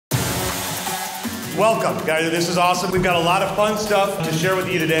welcome, guys. This is awesome. We've got a lot of fun stuff to share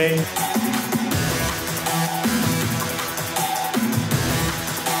with you today.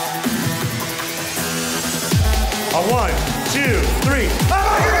 A 1, 2, 3.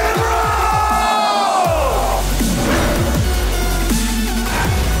 Bakugan Brawl!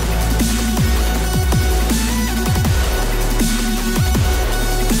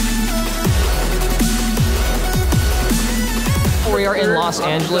 We are in Los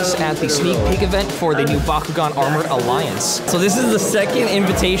Angeles at the sneak peek event for the new Bakugan Armored Alliance. So this is the second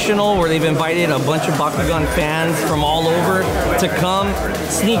invitational where they've invited a bunch of Bakugan fans from all over to come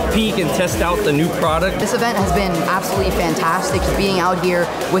sneak peek and test out the new product. This event has been absolutely fantastic, being out here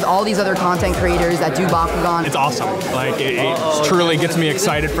with all these other content creators that do Bakugan. It's awesome. Like it truly gets me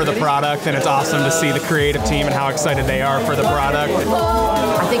excited for the product, and it's awesome to see the creative team and how excited they are for the product.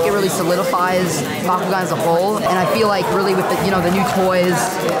 I think it really solidifies Bakugan as a whole, and I feel like really with the, the new toys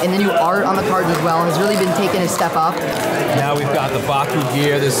and the new art on the cards as well has really been taking a step up. Now we've got the Baku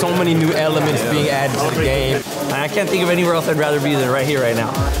gear. There's so many new elements being added to the game. I can't think of anywhere else I'd rather be than right here, right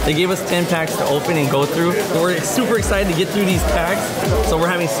now. They gave us 10 packs to open and go through. So we're super excited to get through these packs. So we're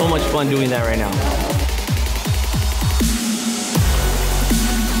having so much fun doing that right now.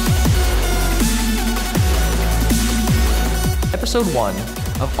 Episode 1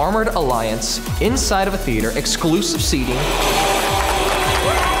 of Armored Alliance, inside of a theater, exclusive seating.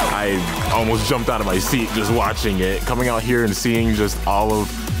 I almost jumped out of my seat just watching it. Coming out here and seeing just all of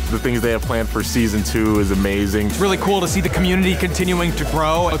the things they have planned for season 2 is amazing. It's really cool to see the community continuing to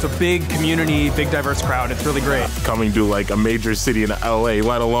grow. It's a big community, big diverse crowd. It's really great. Coming to like a major city in LA,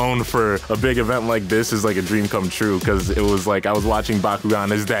 let alone for a big event like this, is like a dream come true, because it was like I was watching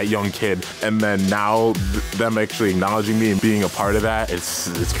Bakugan as that young kid, and then now them actually acknowledging me and being a part of that,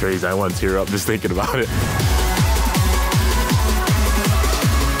 it's crazy. I want to tear up just thinking about it.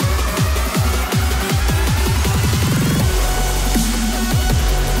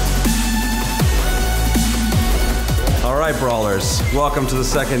 All right, Brawlers, welcome to the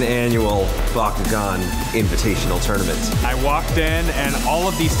second annual Bakugan Invitational Tournament. I walked in and all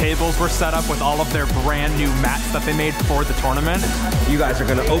of these tables were set up with all of their brand new mats that they made for the tournament. You guys are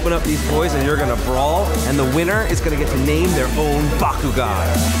gonna open up these toys and you're gonna brawl, and the winner is gonna get to name their own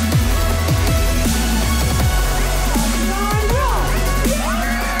Bakugan.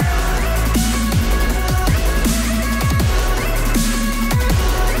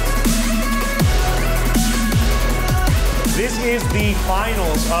 This is the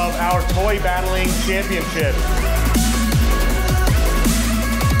finals of our Toy Battling Championship.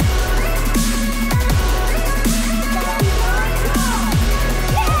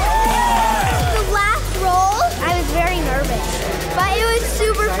 The last roll, I was very nervous, but it was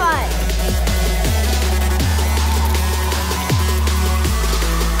super fun.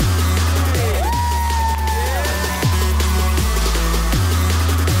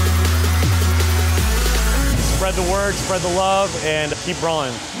 Spread the word, spread the love, and keep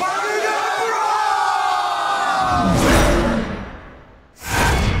brawling.